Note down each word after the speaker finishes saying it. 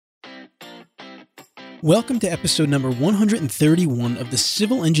Welcome to episode number 131 of the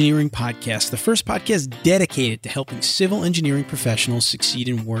Civil Engineering Podcast, the first podcast dedicated to helping civil engineering professionals succeed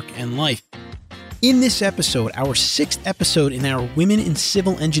in work and life. In this episode, our sixth episode in our Women in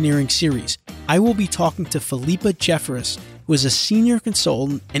Civil Engineering series, I will be talking to Philippa Jeffress, who is a senior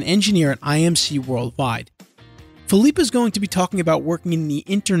consultant and engineer at IMC Worldwide. Philippa is going to be talking about working in the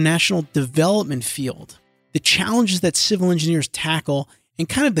international development field, the challenges that civil engineers tackle, and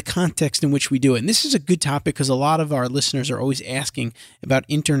kind of the context in which we do it. And this is a good topic because a lot of our listeners are always asking about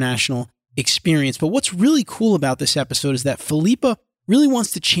international experience. But what's really cool about this episode is that Philippa really wants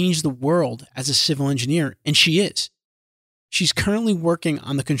to change the world as a civil engineer, and she is. She's currently working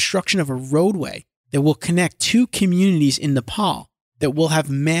on the construction of a roadway that will connect two communities in Nepal that will have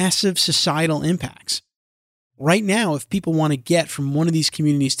massive societal impacts. Right now, if people want to get from one of these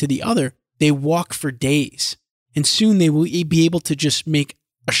communities to the other, they walk for days. And soon they will be able to just make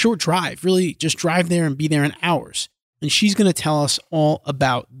a short drive, really just drive there and be there in hours. And she's going to tell us all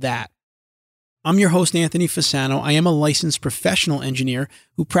about that. I'm your host, Anthony Fasano. I am a licensed professional engineer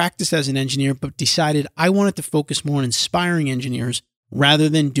who practiced as an engineer, but decided I wanted to focus more on inspiring engineers rather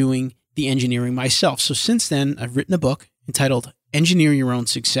than doing the engineering myself. So since then, I've written a book entitled Engineer Your Own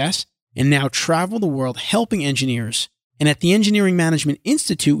Success, and now travel the world helping engineers. And at the Engineering Management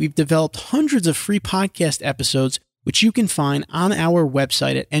Institute, we've developed hundreds of free podcast episodes, which you can find on our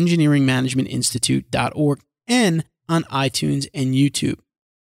website at engineeringmanagementinstitute.org and on iTunes and YouTube.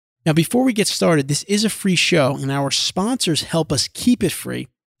 Now, before we get started, this is a free show, and our sponsors help us keep it free.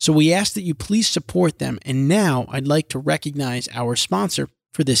 So we ask that you please support them. And now I'd like to recognize our sponsor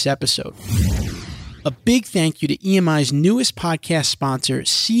for this episode. A big thank you to EMI's newest podcast sponsor,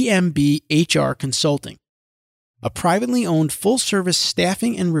 CMB HR Consulting, a privately owned full-service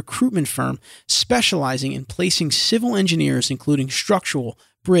staffing and recruitment firm specializing in placing civil engineers, including structural,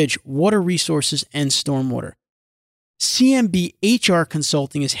 bridge, water resources, and stormwater. CMB HR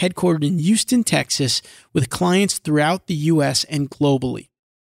Consulting is headquartered in Houston, Texas, with clients throughout the U.S. and globally.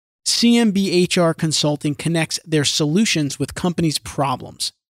 CMB HR Consulting connects their solutions with companies'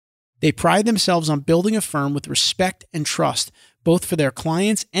 problems. They pride themselves on building a firm with respect and trust, both for their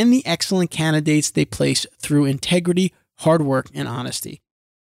clients and the excellent candidates they place through integrity, hard work, and honesty.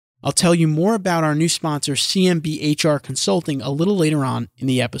 I'll tell you more about our new sponsor, CMB HR Consulting, a little later on in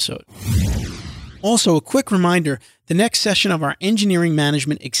the episode. Also, a quick reminder, the next session of our Engineering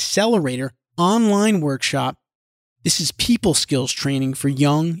Management Accelerator online workshop, this is people skills training for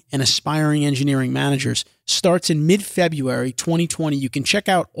young and aspiring engineering managers, starts in mid-February 2020. You can check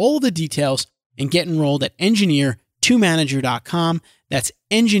out all the details and get enrolled at engineer2manager.com. That's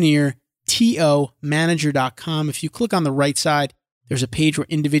engineer2manager.com. If you click on the right side, there's a page where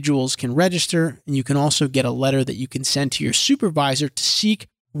individuals can register, and you can also get a letter that you can send to your supervisor to seek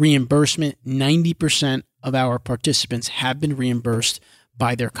reimbursement. 90% of our participants have been reimbursed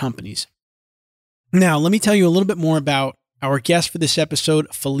by their companies. Now, let me tell you a little bit more about our guest for this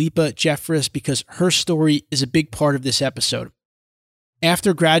episode, Philippa Jeffress, because her story is a big part of this episode.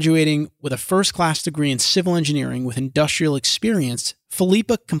 After graduating with a first-class degree in civil engineering with industrial experience,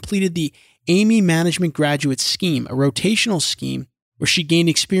 Philippa completed the AMY Management Graduate Scheme, a rotational scheme where she gained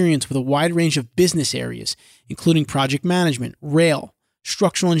experience with a wide range of business areas, including project management, rail,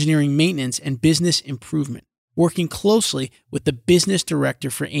 structural engineering maintenance, and business improvement, working closely with the business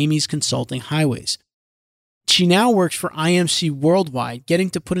director for AMY's Consulting Highways. She now works for IMC Worldwide, getting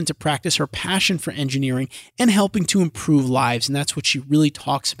to put into practice her passion for engineering and helping to improve lives, and that's what she really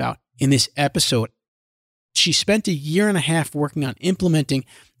talks about in this episode. She spent a year and a half working on implementing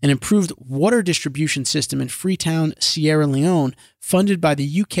an improved water distribution system in Freetown, Sierra Leone, funded by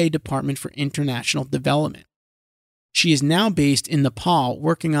the UK Department for International Development. She is now based in Nepal,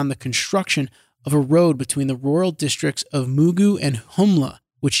 working on the construction of a road between the rural districts of Mugu and Humla,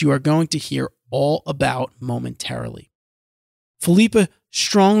 which you are going to hear all about momentarily. Philippa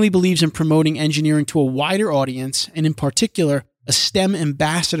strongly believes in promoting engineering to a wider audience, and in particular, a STEM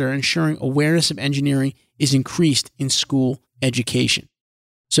ambassador ensuring awareness of engineering is increased in school education.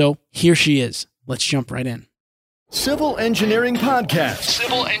 So here she is. Let's jump right in. Civil Engineering Podcast.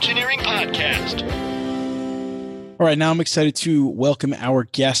 Civil Engineering Podcast. All right, now I'm excited to welcome our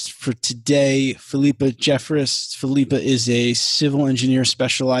guest for today, Philippa Jeffress. Philippa is a civil engineer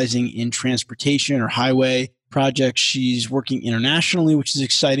specializing in transportation or highway projects. She's working internationally, which is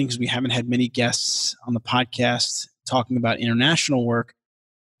exciting because we haven't had many guests on the podcast talking about international work.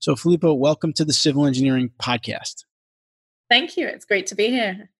 So Philippa, welcome to the Civil Engineering Podcast. Thank you. It's great to be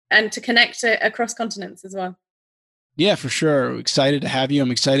here and to connect across continents as well. Yeah, for sure. Excited to have you. I'm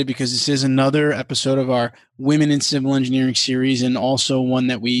excited because this is another episode of our Women in Civil Engineering series, and also one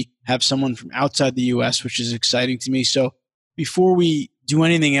that we have someone from outside the US, which is exciting to me. So before we do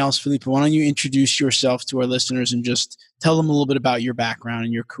anything else, Felipe, why don't you introduce yourself to our listeners and just tell them a little bit about your background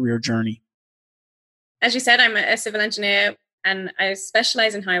and your career journey? As you said, I'm a civil engineer and I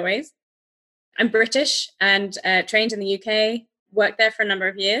specialize in highways. I'm British and trained in the UK, worked there for a number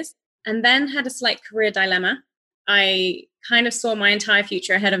of years, and then had a slight career dilemma. I kind of saw my entire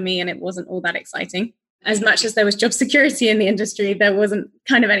future ahead of me and it wasn't all that exciting. As much as there was job security in the industry, there wasn't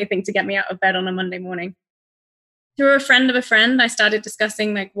kind of anything to get me out of bed on a Monday morning. Through a friend of a friend, I started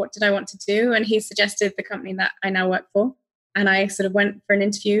discussing what did I want to do, and he suggested the company that I now work for. And I sort of went for an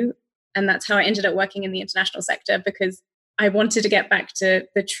interview, and that's how I ended up working in the international sector, because I wanted to get back to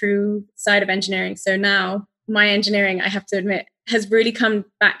the true side of engineering. So now my engineering, I have to admit, has really come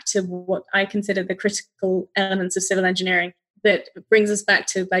back to what I consider the critical elements of civil engineering that brings us back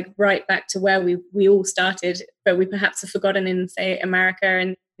to right back to where we all started, but we perhaps have forgotten in, say, America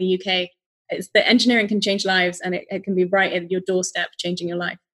and the UK. It's that engineering can change lives, and it can be right at your doorstep, changing your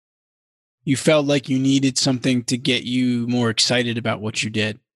life. You felt like you needed something to get you more excited about what you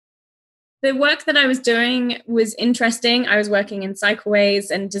did. The work that I was doing was interesting. I was working in cycleways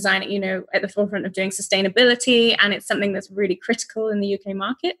and designing, at the forefront of doing sustainability. And it's something that's really critical in the UK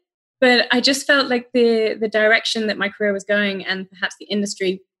market. But I just felt like the direction that my career was going, and perhaps the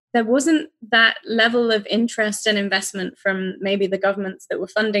industry, there wasn't that level of interest and investment from maybe the governments that were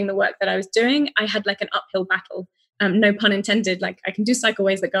funding the work that I was doing. I had an uphill battle, no pun intended. I can do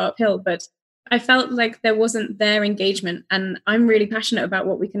cycleways that go uphill, but I felt like there wasn't their engagement, and I'm really passionate about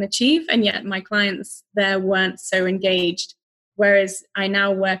what we can achieve. And yet my clients there weren't so engaged. Whereas I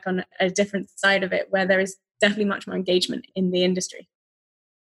now work on a different side of it where there is definitely much more engagement in the industry.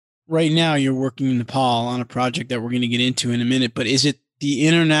 Right now you're working in Nepal on a project that we're going to get into in a minute, but is it the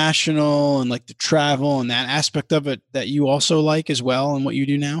international and the travel and that aspect of it that you also like as well and what you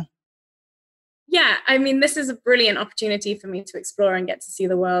do now? Yeah, I mean, this is a brilliant opportunity for me to explore and get to see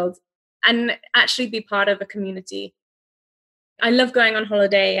the world and actually be part of a community. I love going on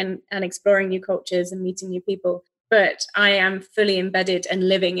holiday and exploring new cultures and meeting new people, but I am fully embedded and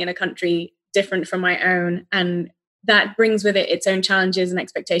living in a country different from my own. And that brings with it its own challenges and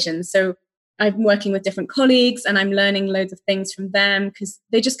expectations. So I'm working with different colleagues and I'm learning loads of things from them because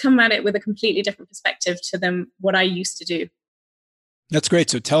they just come at it with a completely different perspective to them, what I used to do. That's great.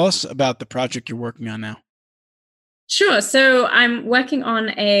 So tell us about the project you're working on now. Sure. So I'm working on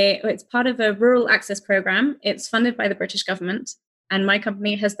it's part of a rural access program. It's funded by the British government. And my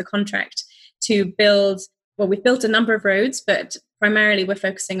company has the contract to build, we've built a number of roads, but primarily we're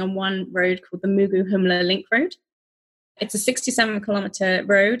focusing on one road called the Mugu-Humla Link Road. It's a 67-kilometer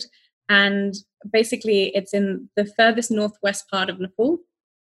road. And basically it's in the furthest northwest part of Nepal.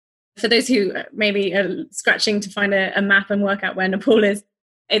 For those who maybe are scratching to find a map and work out where Nepal is,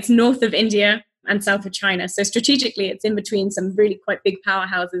 it's north of India and south of China. So strategically, it's in between some really quite big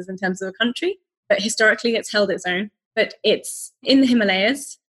powerhouses in terms of a country, but historically it's held its own. But it's in the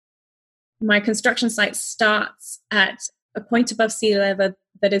Himalayas. My construction site starts at a point above sea level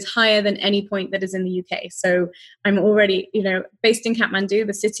that is higher than any point that is in the UK. So I'm already, based in Kathmandu,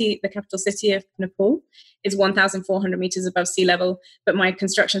 the capital city of Nepal, is 1,400 meters above sea level, but my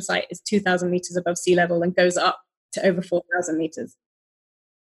construction site is 2,000 meters above sea level and goes up to over 4,000 meters.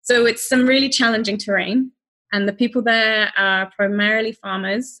 So it's some really challenging terrain, and the people there are primarily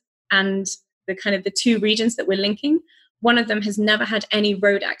farmers, and the two regions that we're linking, one of them has never had any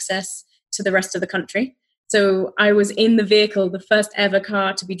road access to the rest of the country. So I was in the vehicle, the first ever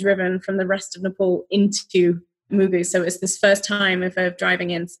car to be driven from the rest of Nepal into Mugu. So it's this first time of driving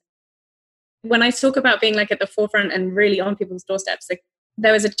in. When I talk about being at the forefront and really on people's doorsteps,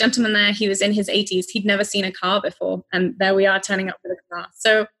 there was a gentleman there, he was in his 80s. He'd never seen a car before. And there we are turning up with a car.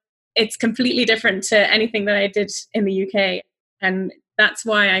 So it's completely different to anything that I did in the UK. And that's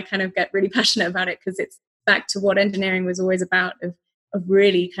why I kind of get really passionate about it, because it's back to what engineering was always about, of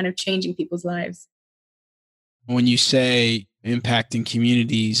really kind of changing people's lives. When you say impacting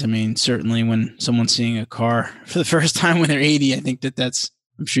communities, I mean, certainly when someone's seeing a car for the first time when they're 80, I think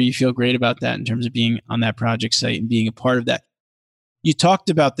I'm sure you feel great about that in terms of being on that project site and being a part of that. You talked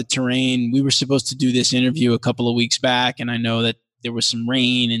about the terrain. We were supposed to do this interview a couple of weeks back, and I know that there was some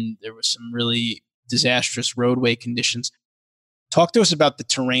rain and there was some really disastrous roadway conditions. Talk to us about the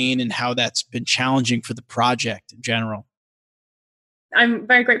terrain and how that's been challenging for the project in general. I'm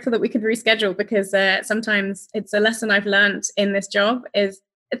very grateful that we could reschedule, because sometimes it's a lesson I've learned in this job is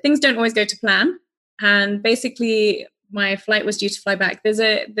things don't always go to plan. And basically my flight was due to fly back.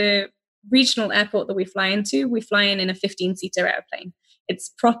 The regional airport that we fly into, we fly in a 15-seater airplane. It's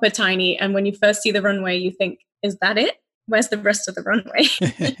proper tiny. And when you first see the runway, you think, is that it? Where's the rest of the runway?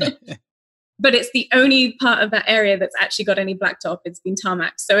 But it's the only part of that area that's actually got any blacktop. It's been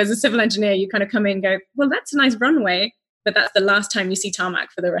tarmac. So as a civil engineer, you kind of come in and go, well, that's a nice runway, but that's the last time you see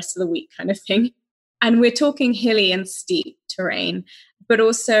tarmac for the rest of the week kind of thing. And we're talking hilly and steep terrain, but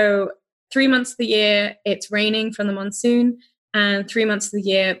also 3 months of the year, it's raining from the monsoon. And 3 months of the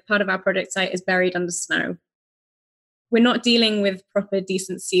year, part of our project site is buried under snow. We're not dealing with proper,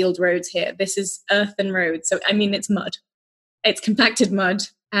 decent sealed roads here. This is earthen roads. So, I mean, it's mud. It's compacted mud.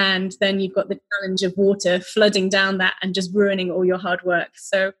 And then you've got the challenge of water flooding down that and just ruining all your hard work.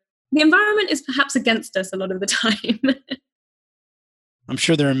 So the environment is perhaps against us a lot of the time. I'm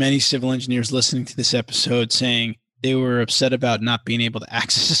sure there are many civil engineers listening to this episode saying they were upset about not being able to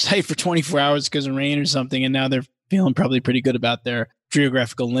access a site for 24 hours because of rain or something. And now they're feeling probably pretty good about their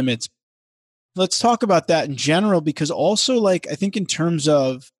geographical limits. Let's talk about that in general, because also, like, I think in terms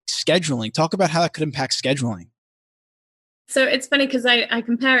of scheduling, talk about how that could impact scheduling. So it's funny because I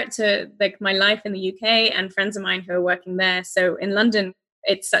compare it to like my life in the UK and friends of mine who are working there. So in London,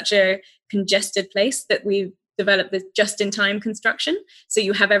 it's such a congested place that we've developed this just-in-time construction. So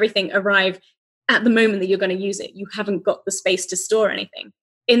you have everything arrive at the moment that you're going to use it. You haven't got the space to store anything.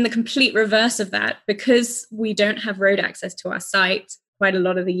 In the complete reverse of that, because we don't have road access to our site quite a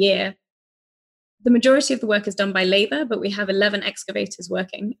lot of the year, the majority of the work is done by labor, but we have 11 excavators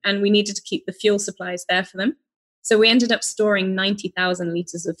working and we needed to keep the fuel supplies there for them. So we ended up storing 90,000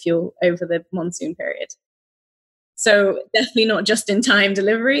 litres of fuel over the monsoon period. So definitely not just in time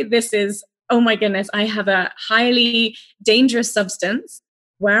delivery. This is, oh my goodness, I have a highly dangerous substance.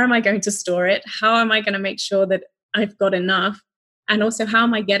 Where am I going to store it? How am I going to make sure that I've got enough? And also, how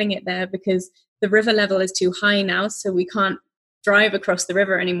am I getting it there? Because the river level is too high now, so we can't drive across the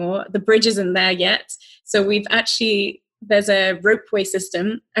river anymore. The bridge isn't there yet. So there's a ropeway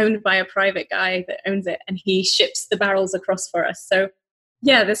system owned by a private guy that owns it, and he ships the barrels across for us. So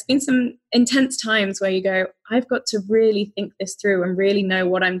yeah, there's been some intense times where you go, I've got to really think this through and really know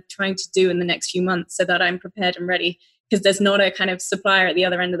what I'm trying to do in the next few months so that I'm prepared and ready. Because there's not a kind of supplier at the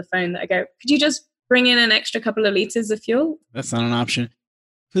other end of the phone that I go, could you just bring in an extra couple of liters of fuel? That's not an option.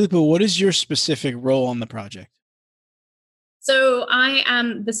 Filippo, what is your specific role on the project? So I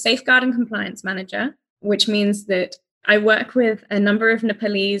am the safeguard and compliance manager, which means that I work with a number of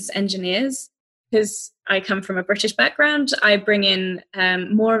Nepalese engineers. Because I come from a British background, I bring in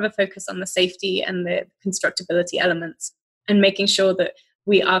more of a focus on the safety and the constructability elements and making sure that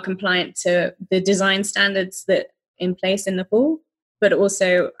we are compliant to the design standards that in place in Nepal, but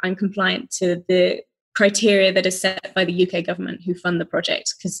also I'm compliant to the criteria that is set by the UK government who fund the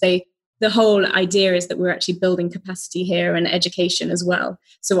project, because the whole idea is that we're actually building capacity here and education as well.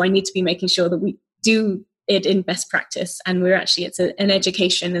 So I need to be making sure that we do it in best practice, and it's an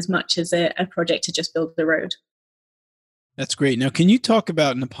education as much as a project to just build the road. That's great. Now, can you talk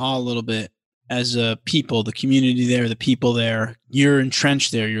about Nepal a little bit as a people, the community there, the people there? You're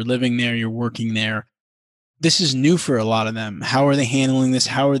entrenched there, you're living there, you're working there. This is new for a lot of them. How are they handling this?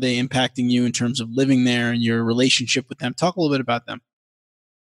 How are they impacting you in terms of living there and your relationship with them? Talk a little bit about them.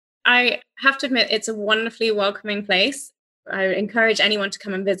 I have to admit, it's a wonderfully welcoming place. I encourage anyone to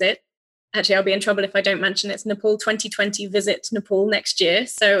come and visit. Actually, I'll be in trouble if I don't mention it's Nepal 2020 Visit Nepal next year.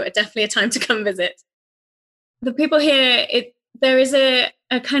 So definitely a time to come visit. The people here, there is a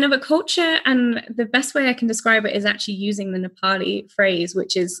kind of a culture, and the best way I can describe it is actually using the Nepali phrase,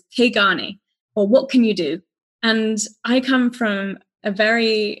 which is "Ke gaane," or "What can you do?" And I come from a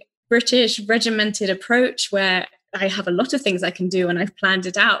very British regimented approach where I have a lot of things I can do and I've planned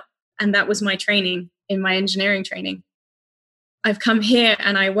it out. And that was my training in my engineering training. I've come here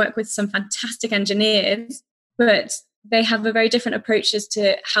and I work with some fantastic engineers, but they have a very different approach as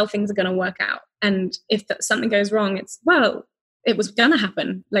to how things are going to work out. And if something goes wrong, it was going to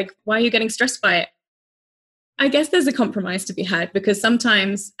happen. Like, why are you getting stressed by it? I guess there's a compromise to be had, because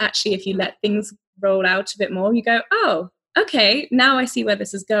sometimes actually if you let things roll out a bit more, you go, oh, okay, now I see where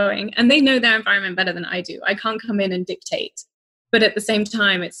this is going. And they know their environment better than I do. I can't come in and dictate. But at the same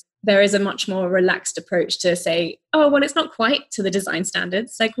time, there is a much more relaxed approach to say, oh, well, it's not quite to the design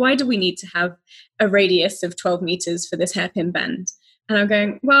standards. Like, why do we need to have a radius of 12 meters for this hairpin bend? And I'm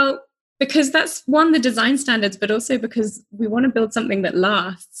going, well, because that's one, the design standards, but also because we want to build something that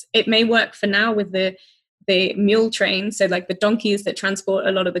lasts. It may work for now with the mule train, so like the donkeys that transport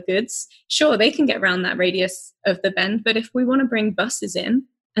a lot of the goods. Sure, they can get around that radius of the bend, but if we want to bring buses in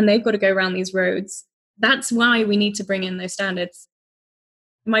and they've got to go around these roads, that's why we need to bring in those standards.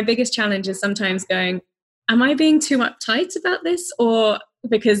 My biggest challenge is sometimes going, am I being too uptight about this? Or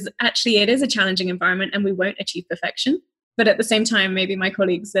because actually it is a challenging environment and we won't achieve perfection. But at the same time, maybe my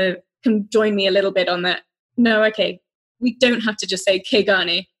colleagues can join me a little bit on that. No, okay, we don't have to just say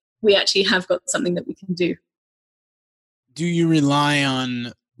Kegane. We actually have got something that we can do. Do you rely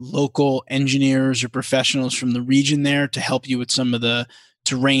on local engineers or professionals from the region there to help you with some of the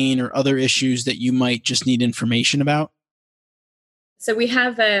terrain or other issues that you might just need information about? So we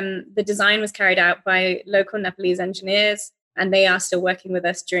have the design was carried out by local Nepalese engineers, and they are still working with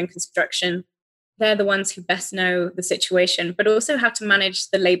us during construction. They're the ones who best know the situation, but also how to manage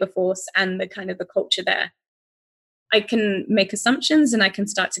the labor force and the kind of the culture there. I can make assumptions and I can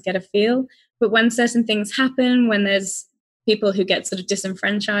start to get a feel, but when certain things happen, when there's people who get sort of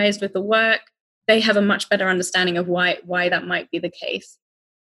disenfranchised with the work, they have a much better understanding of why that might be the case.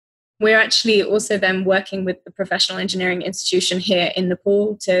 We're actually also then working with the professional engineering institution here in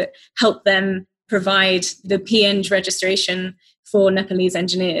Nepal to help them provide the PEng registration for Nepalese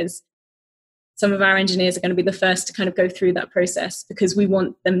engineers. Some of our engineers are going to be the first to kind of go through that process because we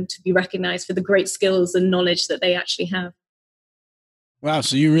want them to be recognized for the great skills and knowledge that they actually have. Wow.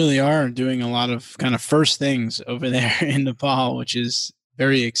 So you really are doing a lot of kind of first things over there in Nepal, which is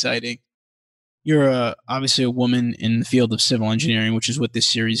very exciting. You're obviously a woman in the field of civil engineering, which is what this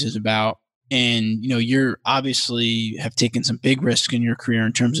series is about. And, you're obviously have taken some big risks in your career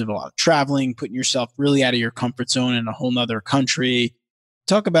in terms of a lot of traveling, putting yourself really out of your comfort zone in a whole nother country.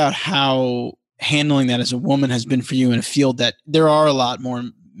 Talk about how handling that as a woman has been for you in a field that there are a lot more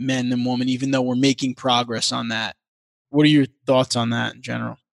men than women, even though we're making progress on that. What are your thoughts on that in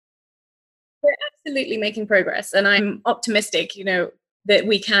general? We're absolutely making progress. And I'm optimistic, that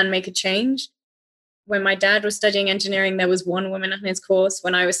we can make a change. When my dad was studying engineering, there was one woman on his course.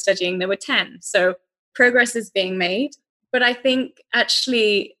 When I was studying, there were 10. So progress is being made. But I think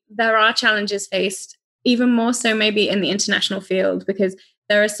actually there are challenges faced, even more so maybe in the international field, because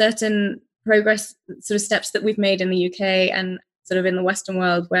there are certain progress sort of steps that we've made in the UK and sort of in the Western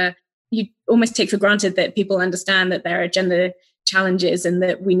world where you almost take for granted that people understand that there are gender challenges and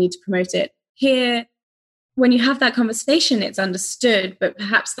that we need to promote it. Here, when you have that conversation, it's understood, but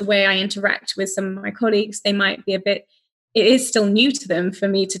perhaps the way I interact with some of my colleagues, they might be it is still new to them for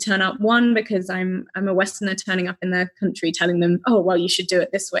me to turn up. One, because I'm a Westerner turning up in their country telling them, oh, well, you should do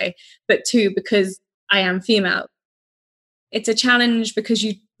it this way. But two, because I am female. It's a challenge because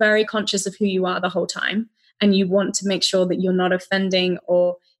you're very conscious of who you are the whole time. And you want to make sure that you're not offending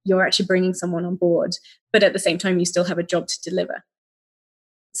or you're actually bringing someone on board. But at the same time, you still have a job to deliver.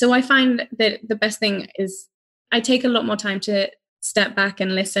 So I find that the best thing is I take a lot more time to step back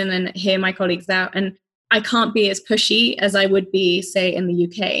and listen and hear my colleagues out. And I can't be as pushy as I would be, say, in the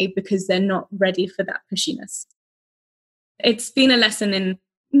UK, because they're not ready for that pushiness. It's been a lesson in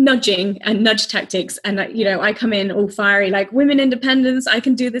nudging and nudge tactics. And, I come in all fiery, like women independence, I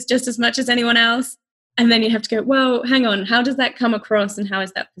can do this just as much as anyone else. And then you have to go, well, hang on, how does that come across and how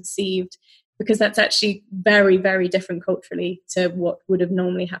is that perceived? Because that's actually very, very different culturally to what would have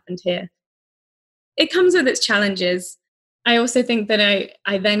normally happened here. It comes with its challenges. I also think that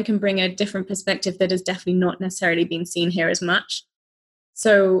I then can bring a different perspective that has definitely not necessarily been seen here as much.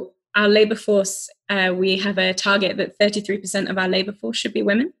 So our labour force, we have a target that 33% of our labour force should be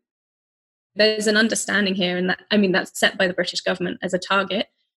women. There's an understanding here, and that's set by the British government as a target,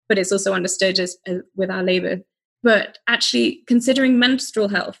 but it's also understood as with our labour. But actually considering menstrual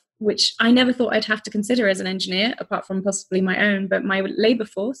health, which I never thought I'd have to consider as an engineer, apart from possibly my own, but my labour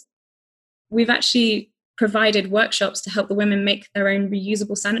force, we've actually provided workshops to help the women make their own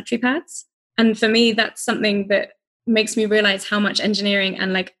reusable sanitary pads. And for me, that's something that makes me realize how much engineering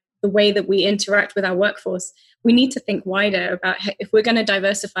and like the way that we interact with our workforce, we need to think wider about if we're going to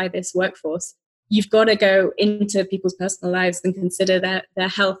diversify this workforce, you've got to go into people's personal lives and consider their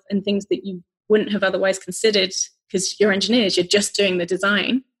health and things that you wouldn't have otherwise considered because you're engineers, you're just doing the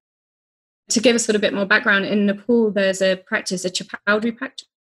design. To give us a little bit more background, in Nepal, there's a practice, a chapowdhury practice,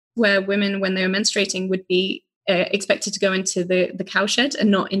 where women, when they were menstruating, would be expected to go into the cowshed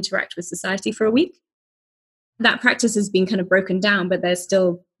and not interact with society for a week. That practice has been kind of broken down, but there's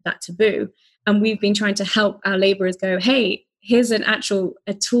still that taboo. And we've been trying to help our labourers go, hey, here's a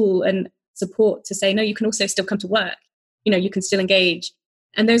tool and support to say, no, you can also still come to work. You can still engage.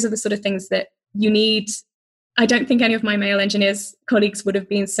 And those are the sort of things that you need. I don't think any of my male engineers colleagues would have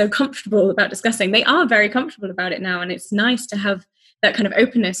been so comfortable about discussing. They are very comfortable about it now. And it's nice to have that kind of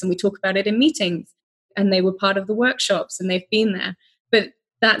openness. And we talk about it in meetings, and they were part of the workshops and they've been there. But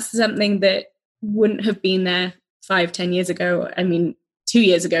that's something that wouldn't have been there 5-10 years ago. 2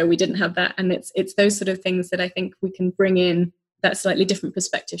 years ago, we didn't have that. And it's those sort of things that I think we can bring in that slightly different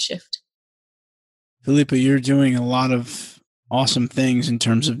perspective shift. Philippa, you're doing a lot of awesome things in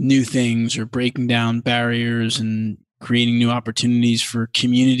terms of new things or breaking down barriers and creating new opportunities for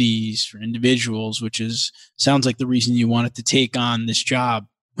communities, for individuals, which sounds like the reason you wanted to take on this job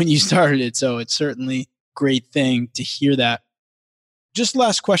when you started it. So it's certainly a great thing to hear that. Just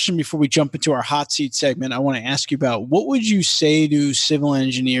last question before we jump into our hot seat segment, I want to ask you about what would you say to civil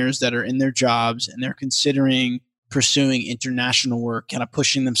engineers that are in their jobs and they're considering pursuing international work, kind of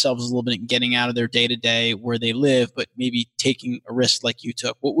pushing themselves a little bit and getting out of their day-to-day where they live, but maybe taking a risk like you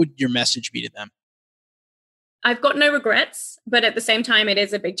took? What would your message be to them? I've got no regrets, but at the same time, it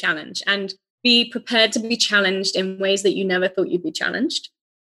is a big challenge. And be prepared to be challenged in ways that you never thought you'd be challenged.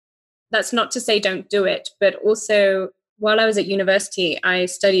 That's not to say don't do it, but also while I was at university, I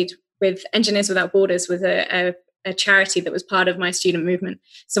studied with Engineers Without Borders, with a charity that was part of my student movement.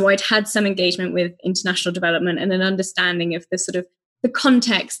 So I'd had some engagement with international development and an understanding of the sort of the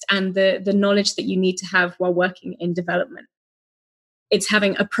context and the knowledge that you need to have while working in development. It's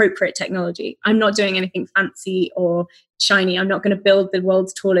having appropriate technology. I'm not doing anything fancy or shiny. I'm not going to build the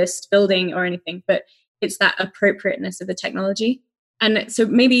world's tallest building or anything, but it's that appropriateness of the technology. And so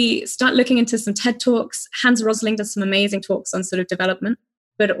maybe start looking into some TED Talks. Hans Rosling does some amazing talks on sort of development,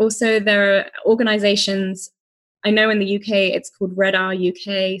 but also there are organizations. I know in the UK, it's called Radar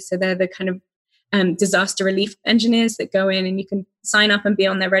UK. So they're the kind of disaster relief engineers that go in and you can sign up and be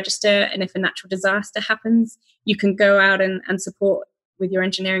on their register. And if a natural disaster happens, you can go out and support with your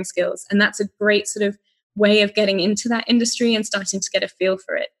engineering skills. And that's a great sort of way of getting into that industry and starting to get a feel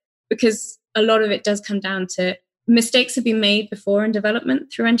for it. Because a lot of it does come down to mistakes have been made before in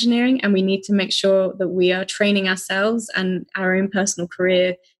development through engineering, and we need to make sure that we are training ourselves, and our own personal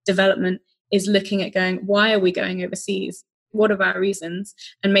career development is looking at going, why are we going overseas? What are our reasons?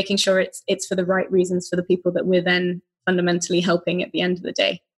 And making sure it's for the right reasons for the people that we're then fundamentally helping at the end of the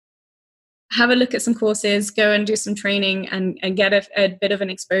day. Have a look at some courses, go and do some training and get a bit of an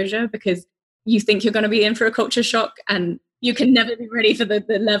exposure, because you think you're going to be in for a culture shock and you can never be ready for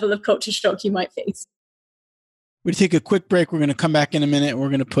the level of culture shock you might face. We're going to take a quick break. We're going to come back in a minute. We're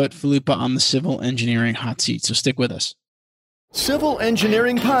going to put Felipa on the civil engineering hot seat. So stick with us. Civil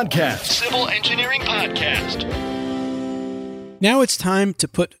Engineering Podcast. Civil Engineering Podcast. Now it's time to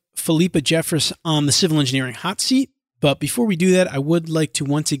put Felipa Jeffress on the civil engineering hot seat. But before we do that, I would like to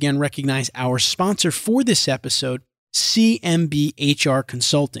once again recognize our sponsor for this episode, CMB HR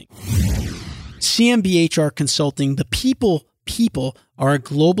Consulting. CMB HR Consulting, the people, are a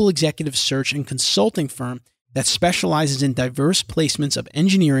global executive search and consulting firm that specializes in diverse placements of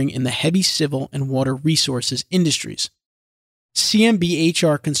engineering in the heavy civil and water resources industries. CMB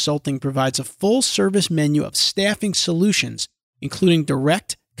HR Consulting provides a full-service menu of staffing solutions, including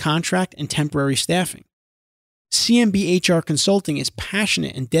direct, contract, and temporary staffing. CMB HR Consulting is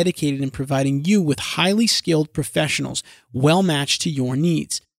passionate and dedicated in providing you with highly skilled professionals well-matched to your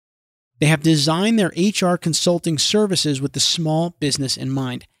needs. They have designed their HR consulting services with the small business in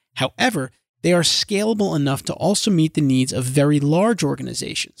mind. However, they are scalable enough to also meet the needs of very large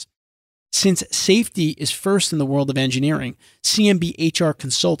organizations. Since safety is first in the world of engineering, CMB HR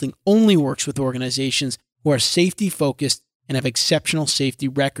Consulting only works with organizations who are safety-focused and have exceptional safety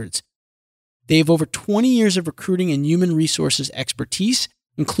records. They have over 20 years of recruiting and human resources expertise,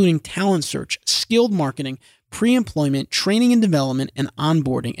 including talent search, skilled marketing, pre-employment, training and development, and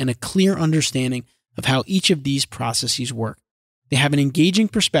onboarding, and a clear understanding of how each of these processes work. They have an engaging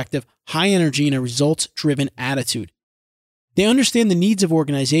perspective, high energy, and a results-driven attitude. They understand the needs of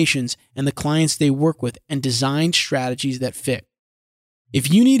organizations and the clients they work with and design strategies that fit.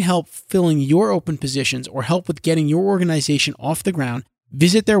 If you need help filling your open positions or help with getting your organization off the ground,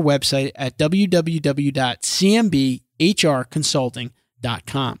 visit their website at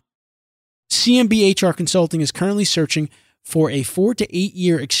www.cmbhrconsulting.com. CMB HR Consulting is currently searching for a 4 to 8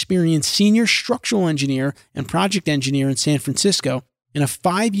 year experienced senior structural engineer and project engineer in San Francisco and a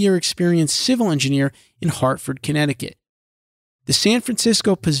 5-year experienced civil engineer in Hartford, Connecticut. The San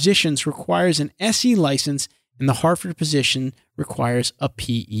Francisco positions requires an SE license and the Hartford position requires a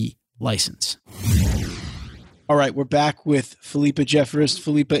PE license. All right, we're back with Felipa Jeffress.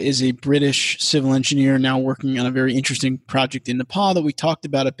 Felipa is a British civil engineer now working on a very interesting project in Nepal that we talked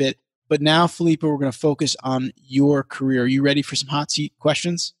about a bit. But now, Felipa, we're going to focus on your career. Are you ready for some hot seat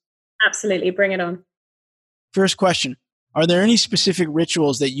questions? Absolutely. Bring it on. First question. Are there any specific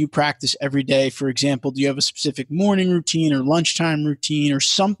rituals that you practice every day? For example, do you have a specific morning routine or lunchtime routine or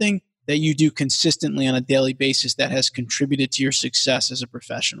something that you do consistently on a daily basis that has contributed to your success as a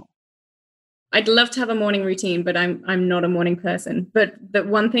professional? I'd love to have a morning routine, but I'm not a morning person. But the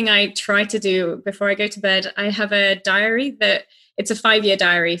one thing I try to do before I go to bed, I have a diary that it's a 5-year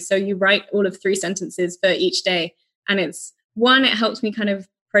diary. So you write all of 3 sentences for each day. And it's One, it helps me kind of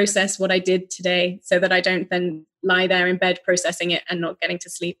process what I did today so that I don't then lie there in bed processing it and not getting to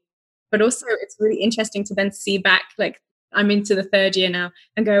sleep. But also, it's really interesting to then see back, like I'm into the third year now,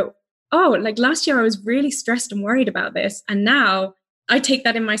 and go, oh, like last year I was really stressed and worried about this. And now I take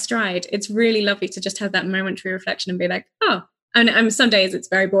that in my stride. It's really lovely to just have that momentary reflection and be like, oh, and some days it's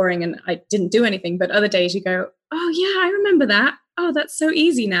very boring and I didn't do anything. But other days you go, oh, yeah, I remember that. Oh, that's so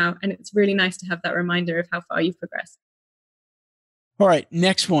easy now. And it's really nice to have that reminder of how far you've progressed. All right,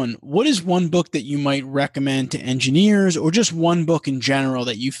 next one. What is one book that you might recommend to engineers, or just one book in general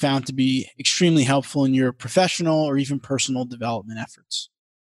that you found to be extremely helpful in your professional or even personal development efforts?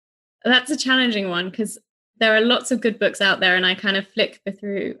 That's a challenging one because there are lots of good books out there and I kind of flick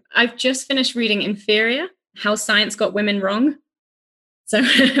through. I've just finished reading Inferior, How Science Got Women Wrong. So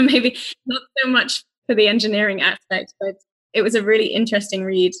maybe not so much for the engineering aspect, but it was a really interesting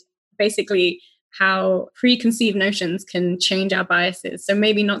read. Basically, how preconceived notions can change our biases. So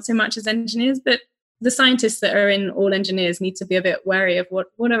maybe not so much as engineers, but the scientists that are in all engineers need to be a bit wary of what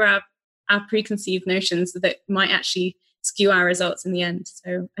are our preconceived notions that might actually skew our results in the end.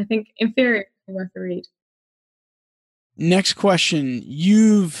 So I think Inferior is worth a read. Next question.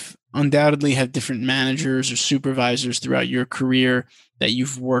 You've undoubtedly had different managers or supervisors throughout your career that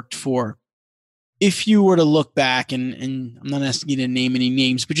you've worked for. If you were to look back, and I'm not asking you to name any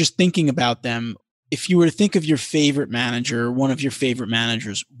names, but just thinking about them, if you were to think of your favorite manager or one of your favorite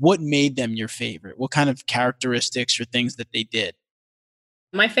managers, what made them your favorite? What kind of characteristics or things that they did?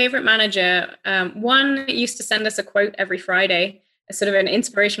 My favorite manager, one used to send us a quote every Friday, a sort of an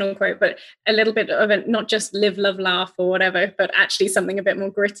inspirational quote, but a little bit of it, not just live, love, laugh or whatever, but actually something a bit more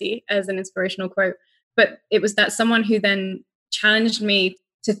gritty as an inspirational quote. But it was that someone who then challenged me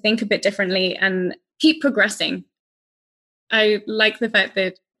to think a bit differently and keep progressing. I like the fact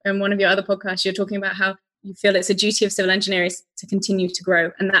that in one of your other podcasts, you're talking about how you feel it's a duty of civil engineers to continue to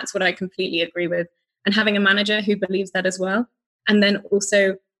grow. And that's what I completely agree with. And having a manager who believes that as well. And then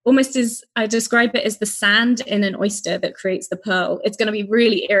also almost as I describe it as the sand in an oyster that creates the pearl. It's going to be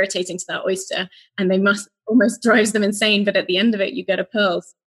really irritating to that oyster and they must almost drives them insane. But at the end of it, you get a pearl.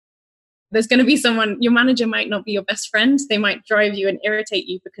 There's going to be someone, your manager might not be your best friend. They might drive you and irritate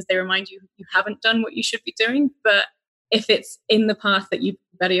you because they remind you you haven't done what you should be doing. But if it's in the path that you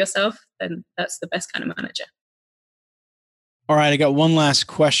better yourself, then that's the best kind of manager. All right, I got one last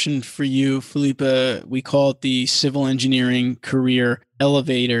question for you, Philippa. We call it the civil engineering career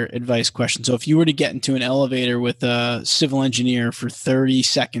elevator advice question. So if you were to get into an elevator with a civil engineer for 30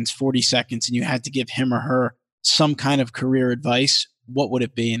 seconds, 40 seconds, and you had to give him or her some kind of career advice, what would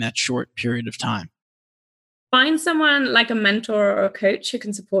it be in that short period of time? Find someone like a mentor or a coach who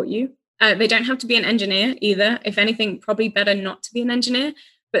can support you. They don't have to be an engineer either. If anything, probably better not to be an engineer,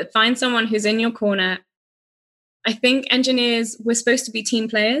 but find someone who's in your corner. I think engineers, we're supposed to be team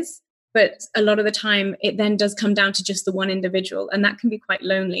players, but a lot of the time it then does come down to just the one individual, and that can be quite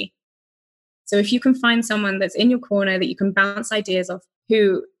lonely. So if you can find someone that's in your corner that you can bounce ideas off,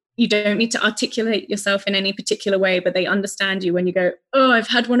 who you don't need to articulate yourself in any particular way, but they understand you when you go, oh, I've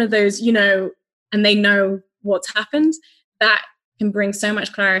had one of those, and they know what's happened, that can bring so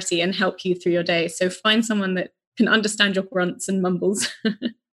much clarity and help you through your day. So find someone that can understand your grunts and mumbles.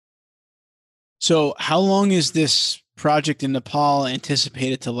 So how long is this project in Nepal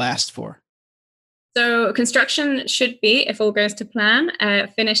anticipated to last for? So construction should be, if all goes to plan,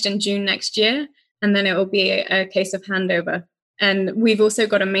 finished in June next year, and then it will be a case of handover. And we've also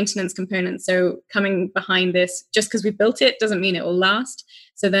got a maintenance component. So coming behind this, just because we built it doesn't mean it will last.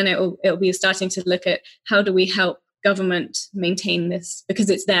 So then it'll be starting to look at how do we help government maintain this,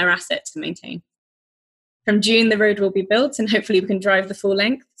 because it's their asset to maintain. From June, the road will be built and hopefully we can drive the full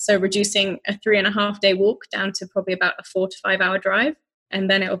length. So reducing a 3.5-day walk down to probably about a 4 to 5 hour drive. And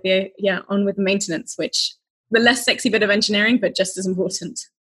then it'll be, on with maintenance, which the less sexy bit of engineering, but just as important.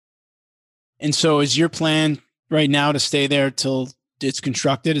 And so is your plan right now to stay there till it's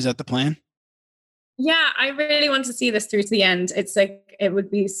constructed? Is that the plan? Yeah, I really want to see this through to the end. It's like, it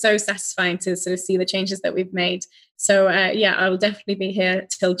would be so satisfying to sort of see the changes that we've made. So I will definitely be here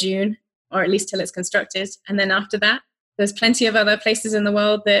till June, or at least till it's constructed. And then after that, there's plenty of other places in the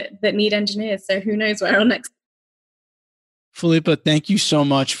world that need engineers. So who knows where I'll next. Philippa, thank you so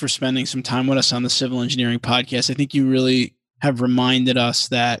much for spending some time with us on the Civil Engineering Podcast. I think you really have reminded us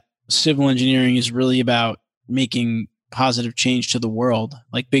that civil engineering is really about making positive change to the world,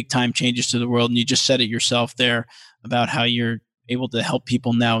 like big time changes to the world. And you just said it yourself there about how you're able to help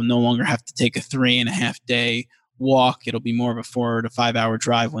people now no longer have to take a 3.5-day walk. It'll be more of a 4 to 5 hour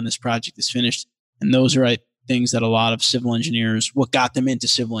drive when this project is finished. And those are things that a lot of civil engineers, what got them into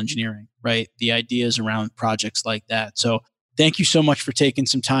civil engineering, right? The ideas around projects like that. So thank you so much for taking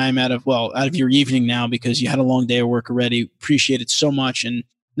some time out of your evening now, because you had a long day of work already. Appreciate it so much. And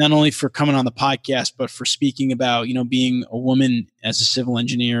not only for coming on the podcast, but for speaking about, being a woman as a civil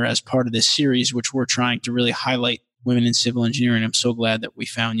engineer as part of this series, which we're trying to really highlight women in civil engineering. I'm so glad that we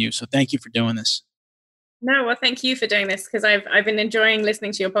found you. So thank you for doing this. No, well, thank you for doing this, because I've been enjoying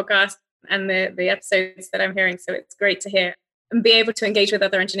listening to your podcast and the episodes that I'm hearing. So it's great to hear and be able to engage with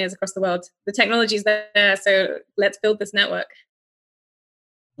other engineers across the world. The technology's there, so let's build this network.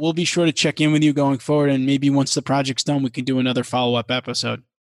 We'll be sure to check in with you going forward, and maybe once the project's done, we can do another follow-up episode.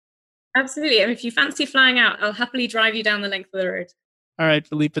 Absolutely. And if you fancy flying out, I'll happily drive you down the length of the road. All right,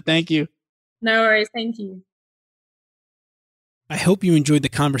 Philippa, thank you. No worries. Thank you. I hope you enjoyed the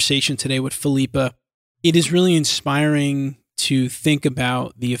conversation today with Philippa. It is really inspiring to think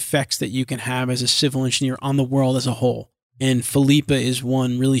about the effects that you can have as a civil engineer on the world as a whole. And Philippa is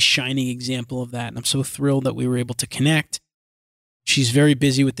one really shining example of that. And I'm so thrilled that we were able to connect. She's very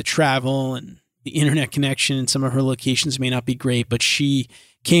busy with the travel, and the internet connection in some of her locations may not be great, but she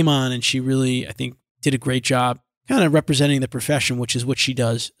came on and she really, I think, did a great job kind of representing the profession, which is what she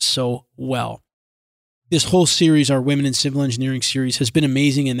does so well. This whole series, our Women in Civil Engineering series, has been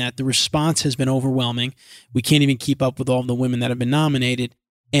amazing in that the response has been overwhelming. We can't even keep up with all the women that have been nominated.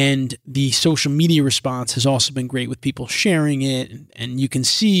 And the social media response has also been great, with people sharing it. And you can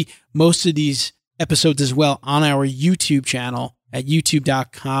see most of these episodes as well on our YouTube channel at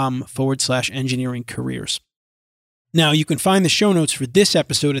youtube.com/engineering careers. Now, you can find the show notes for this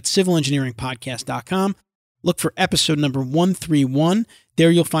episode at civilengineeringpodcast.com. Look for episode number 131.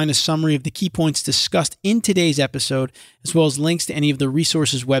 There you'll find a summary of the key points discussed in today's episode, as well as links to any of the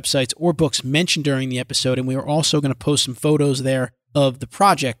resources, websites, or books mentioned during the episode. And we are also going to post some photos there of the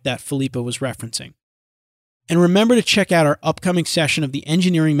project that Philippa was referencing. And remember to check out our upcoming session of the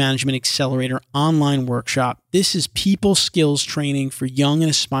Engineering Management Accelerator online workshop. This is people skills training for young and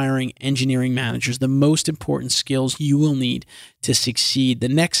aspiring engineering managers, the most important skills you will need to succeed. The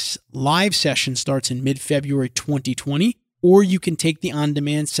next live session starts in mid-February 2020, or you can take the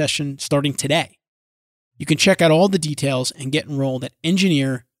on-demand session starting today. You can check out all the details and get enrolled at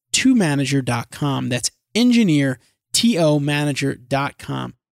engineer2manager.com. That's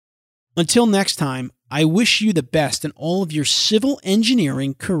engineer2manager.com. Until next time, I wish you the best in all of your civil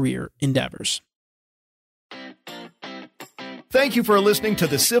engineering career endeavors. Thank you for listening to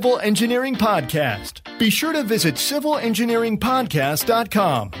the Civil Engineering Podcast. Be sure to visit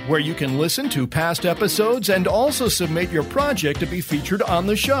civilengineeringpodcast.com, where you can listen to past episodes and also submit your project to be featured on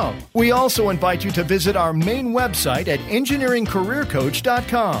the show. We also invite you to visit our main website at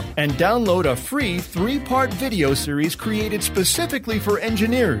engineeringcareercoach.com and download a free 3-part video series created specifically for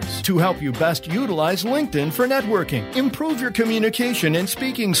engineers to help you best utilize LinkedIn for networking, improve your communication and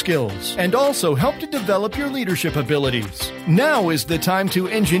speaking skills, and also help to develop your leadership abilities. Now is the time to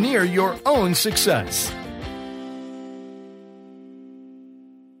engineer your own success.